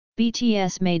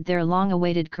BTS made their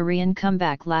long-awaited Korean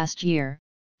comeback last year,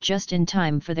 just in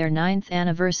time for their 9th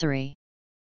anniversary.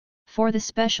 For the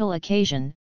special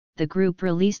occasion, the group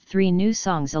released 3 new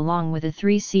songs along with a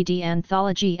 3-CD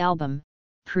anthology album,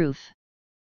 Proof.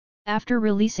 After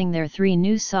releasing their 3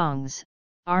 new songs,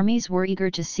 ARMYs were eager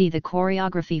to see the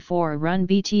choreography for Run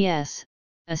BTS,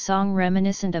 a song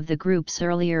reminiscent of the group's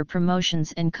earlier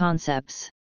promotions and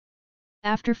concepts.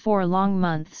 After 4 long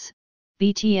months,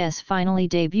 BTS finally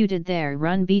debuted their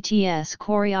Run BTS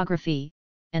choreography,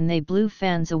 and they blew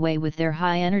fans away with their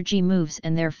high-energy moves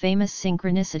and their famous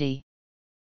synchronicity.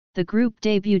 The group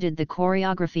debuted the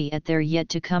choreography at their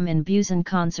yet-to-come in Busan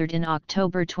concert in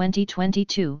October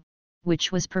 2022,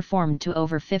 which was performed to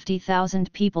over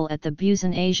 50,000 people at the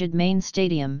Busan Asiad Main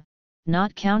Stadium,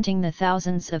 not counting the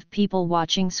thousands of people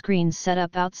watching screens set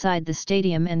up outside the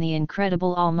stadium and the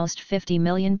incredible almost 50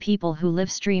 million people who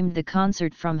live-streamed the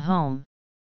concert from home.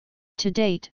 To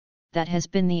date, that has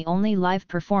been the only live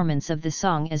performance of the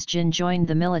song, as Jin joined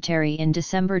the military in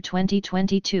December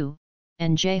 2022,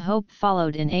 and J-Hope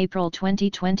followed in April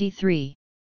 2023.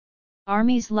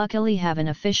 ARMYs luckily have an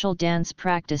official dance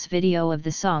practice video of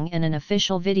the song and an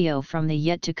official video from the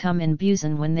yet-to-come in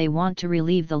Busan when they want to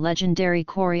relive the legendary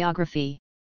choreography.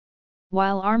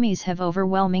 While ARMYs have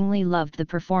overwhelmingly loved the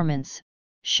performance,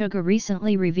 Suga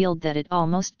recently revealed that it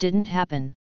almost didn't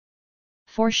happen.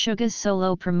 For Suga's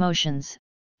solo promotions,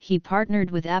 he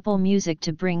partnered with Apple Music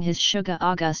to bring his Suga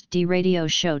August D radio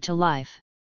show to life.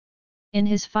 In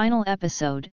his final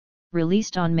episode,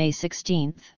 released on May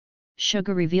 16,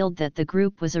 Suga revealed that the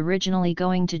group was originally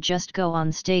going to just go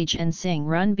on stage and sing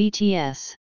Run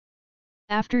BTS.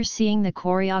 After seeing the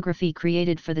choreography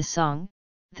created for the song,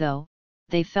 though,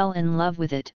 they fell in love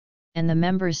with it, and the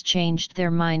members changed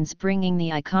their minds, bringing the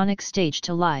iconic stage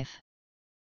to life.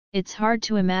 It's hard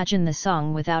to imagine the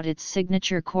song without its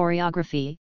signature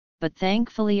choreography, but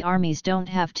thankfully ARMYs don't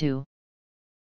have to.